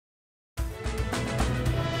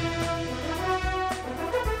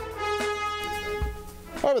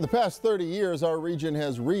Over the past 30 years, our region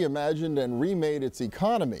has reimagined and remade its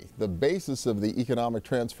economy. The basis of the economic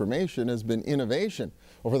transformation has been innovation.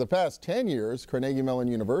 Over the past 10 years, Carnegie Mellon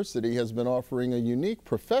University has been offering a unique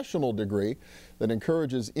professional degree that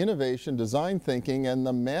encourages innovation, design thinking, and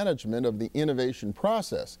the management of the innovation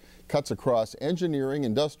process. Cuts across engineering,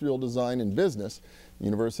 industrial design, and business. The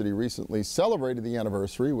university recently celebrated the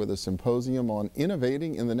anniversary with a symposium on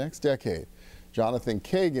innovating in the next decade. Jonathan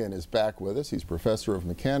Cagan is back with us. He's professor of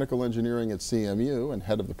mechanical engineering at CMU and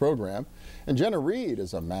head of the program. And Jenna Reed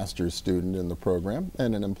is a master's student in the program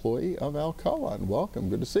and an employee of Alcoa. And welcome.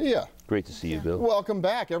 Good to see you. Great to see you, Bill. Welcome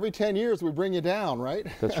back. Every 10 years we bring you down, right?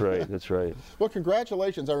 That's right. That's right. Well,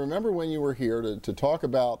 congratulations. I remember when you were here to talk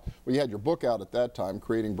about, well, you had your book out at that time,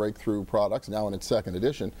 Creating Breakthrough Products, now in its second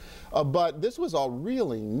edition. But this was a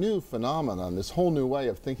really new phenomenon, this whole new way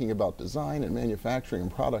of thinking about design and manufacturing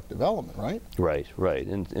and product development, right? Right, right.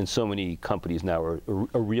 And so many companies now are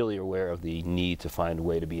really aware of the need to find a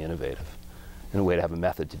way to be innovative and a way to have a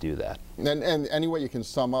method to do that. And any way you can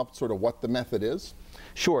sum up sort of what the method is?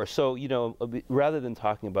 Sure. So, you know, rather than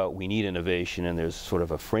talking about we need innovation and there's sort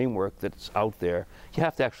of a framework that's out there, you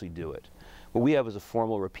have to actually do it. What we have is a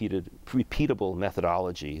formal repeatable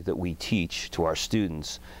methodology that we teach to our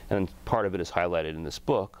students, and part of it is highlighted in this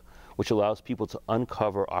book, which allows people to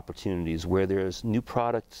uncover opportunities where there's new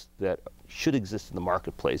products that should exist in the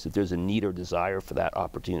marketplace, if there's a need or desire for that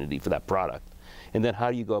opportunity, for that product. And then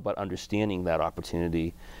how do you go about understanding that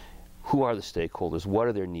opportunity? Who are the stakeholders? What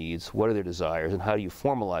are their needs? What are their desires? And how do you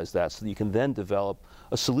formalize that so that you can then develop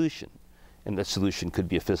a solution? And that solution could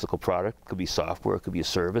be a physical product, could be software, it could be a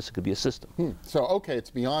service, it could be a system. So, okay, it's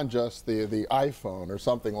beyond just the iPhone or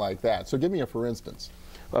something like that. So give me a for instance.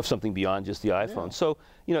 Of something beyond just the iPhone. Yeah. So,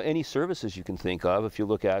 you know, any services you can think of, if you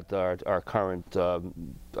look at our current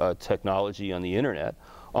technology on the internet,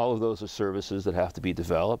 all of those are services that have to be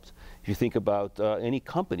developed. If you think about any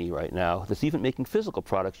company right now that's even making physical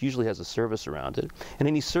products, usually has a service around it, and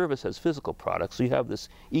any service has physical products. So you have this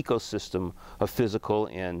ecosystem of physical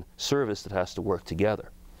and service that has to work together.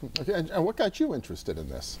 Okay, and what got you interested in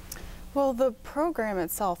this? Well, the program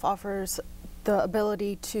itself offers the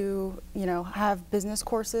ability to, you know, have business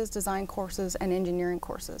courses, design courses, and engineering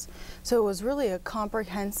courses. So it was really a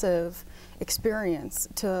comprehensive experience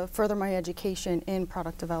to further my education in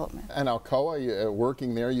product development. And Alcoa,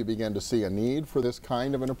 working there, you began to see a need for this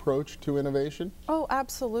kind of an approach to innovation? Oh,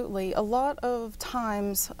 absolutely. A lot of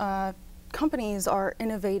times companies are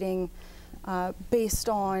innovating based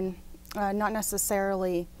on not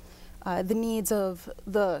necessarily the needs of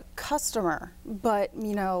the customer, but,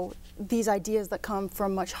 you know, these ideas that come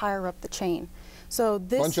from much higher up the chain. So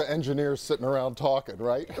this bunch of engineers sitting around talking,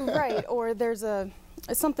 right? Right, or there's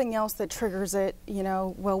something else that triggers it, you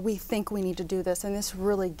know, well, we think we need to do this, and this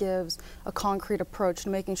really gives a concrete approach to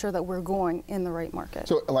making sure that we're going in the right market.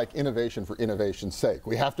 So like innovation for innovation's sake.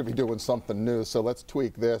 We have to be doing something new, so let's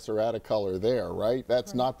tweak this or add a color there, right?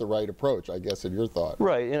 That's not the right approach, I guess, in your thought.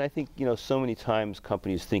 Right, and I think, you know, so many times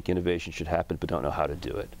companies think innovation should happen but don't know how to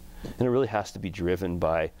do it. And it really has to be driven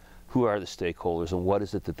by who are the stakeholders and what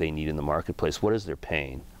is it that they need in the marketplace, what is their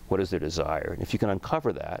pain, what is their desire. And if you can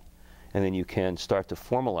uncover that, and then you can start to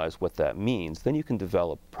formalize what that means, then you can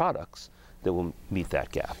develop products that will meet that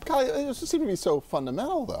gap. God, it just seems to be so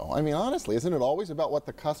fundamental, though. I mean, honestly, isn't it always about what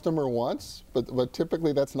the customer wants? But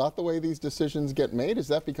typically that's not the way these decisions get made. Is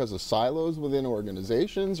that because of silos within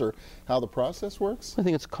organizations or how the process works? I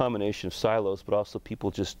think it's a combination of silos, but also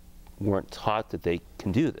people just weren't taught that they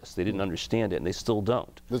can do this. They didn't understand it, and they still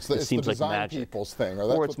don't. It seems the like magic. People's thing,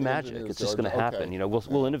 or it's magic. It's just going to happen. Okay. You know,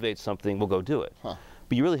 we'll innovate something, we'll go do it. Huh.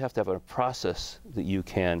 But you really have to have a process that you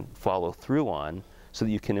can follow through on so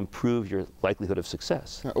that you can improve your likelihood of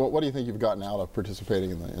success. What do you think you've gotten out of participating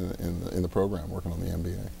in the program, working on the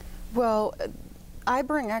MBA? Well, I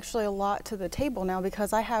bring actually a lot to the table now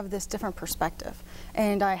because I have this different perspective,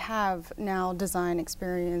 and I have now design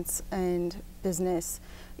experience and business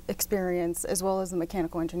experience as well as the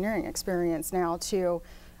mechanical engineering experience now too.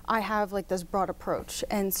 I have like this broad approach,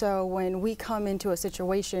 and so when we come into a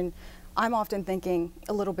situation, I'm often thinking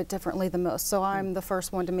a little bit differently than most. So I'm the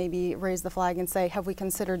first one to maybe raise the flag and say, have we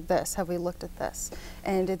considered this? Have we looked at this?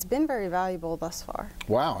 And it's been very valuable thus far.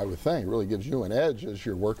 Wow, I would think. It really gives you an edge as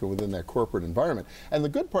you're working within that corporate environment. And the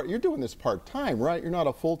good part, you're doing this part-time, right? You're not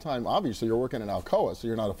a full-time, obviously you're working in Alcoa, so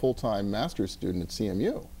you're not a full-time master's student at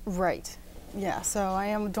CMU. Right. Yeah, so I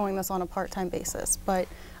am doing this on a part-time basis, but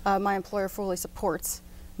my employer fully supports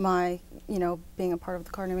my, you know, being a part of the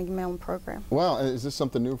Carnegie Mellon program. Wow, and is this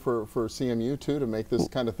something new for CMU too, to make this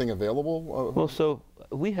kind of thing available? Well, so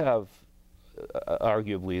we have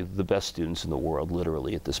arguably the best students in the world,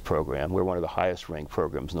 literally, at this program. We're one of the highest ranked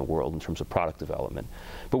programs in the world in terms of product development.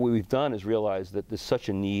 But what we've done is realize that there's such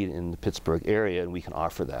a need in the Pittsburgh area, and we can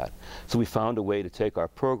offer that. So we found a way to take our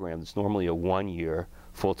program that's normally a one-year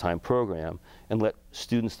full-time program and let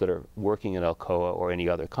students that are working at Alcoa or any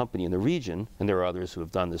other company in the region, and there are others who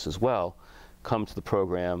have done this as well, come to the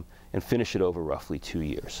program and finish it over roughly 2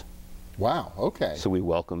 years. Wow, okay. So we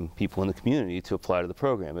welcome people in the community to apply to the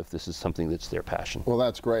program if this is something that's their passion. Well,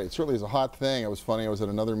 that's great. It certainly is a hot thing. It was funny, I was at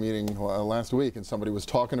another meeting last week and somebody was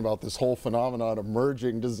talking about this whole phenomenon of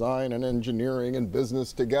merging design and engineering and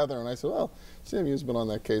business together, and I said, well, CMU's been on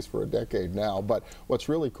that case for a decade now, but what's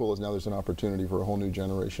really cool is now there's an opportunity for a whole new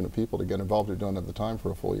generation of people to get involved who don't have the time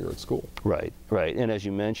for a full year at school. Right, right. And as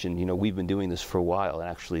you mentioned, you know, we've been doing this for a while, and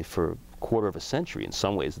actually for quarter of a century in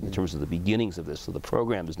some ways in terms of the beginnings of this. So the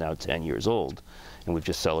program is now 10 years old, and we've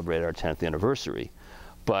just celebrated our 10th anniversary.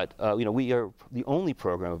 But you know, we are the only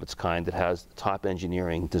program of its kind that has top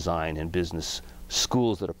engineering, design, and business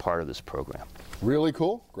schools that are part of this program. Really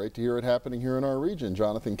cool. Great to hear it happening here in our region.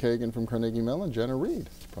 Jonathan Cagan from Carnegie Mellon, Jenna Reed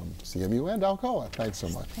from CMU and Alcoa. Thanks so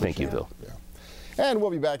much. Thank you, Bill. Yeah. And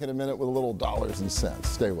we'll be back in a minute with a little dollars and cents.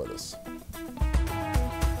 Stay with us.